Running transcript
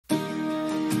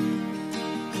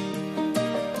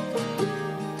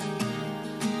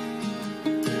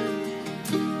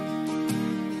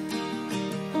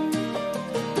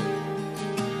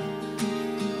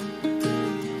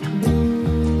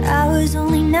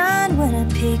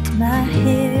raked my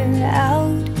hair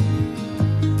out.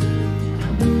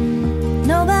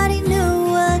 Nobody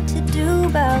knew what to do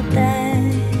about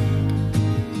that.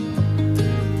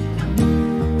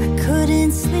 I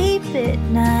couldn't sleep at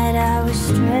night, I was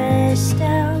stressed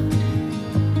out.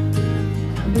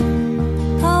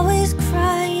 Always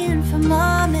crying for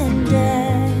mom and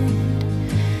dad.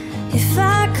 If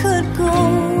I could go,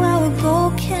 I would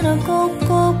go. Can I go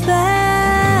back?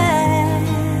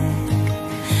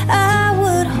 I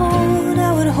would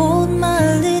hold my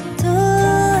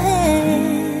little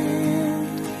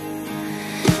hand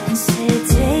and say,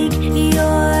 take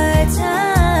your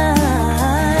time.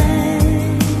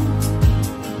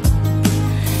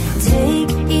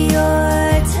 Take your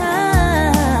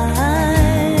time.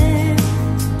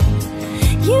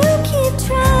 You keep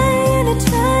trying to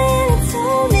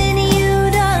tell me you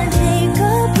don't take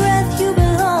a breath. You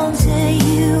belong to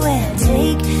you, and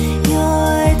take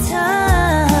your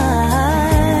time.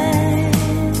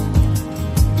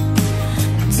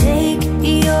 Take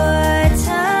your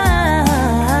time.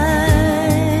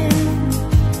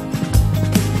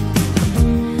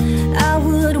 I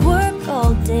would work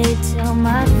all day till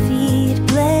my feet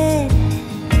bled.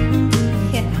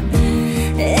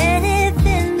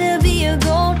 Anything to be a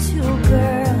go-to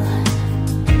girl.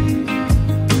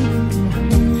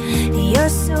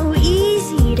 You're so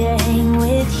easy to hang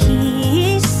with,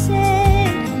 he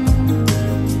said.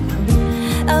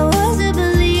 I was a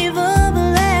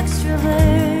believable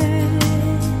extrovert,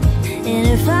 and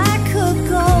if I could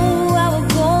go, I would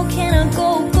go. Can I go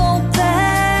back?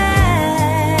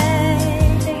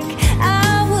 I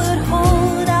would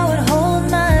hold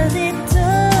my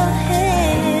little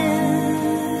hand,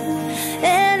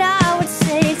 and I would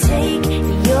say, take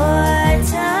your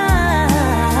time.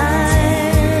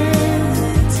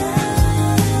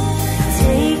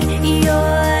 Take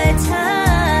your time.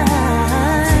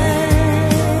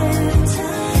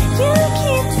 You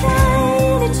keep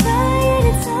trying to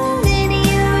tell me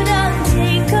you don't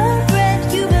take a breath.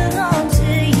 You belong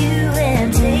to you, and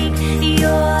take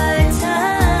your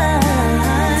time.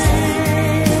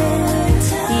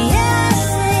 Yeah, I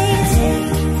say,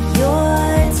 take your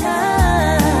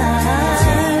time.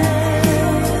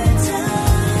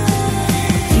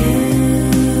 You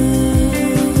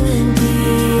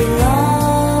belong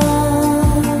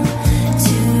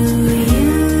to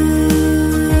you.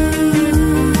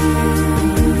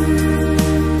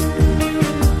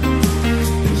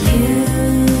 You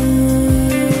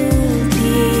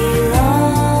belong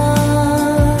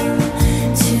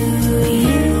to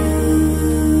you.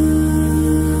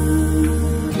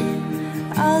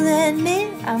 I'll admit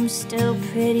I'm still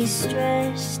pretty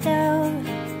stressed out,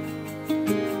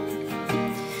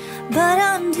 but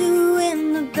I'm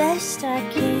doing the best I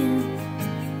can.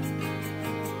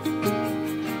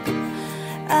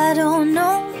 I don't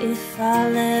know if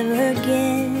I'll ever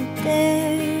get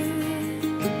there,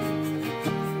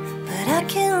 but I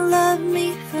can love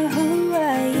me for who I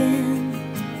am.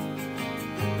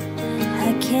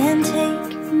 I can take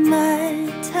my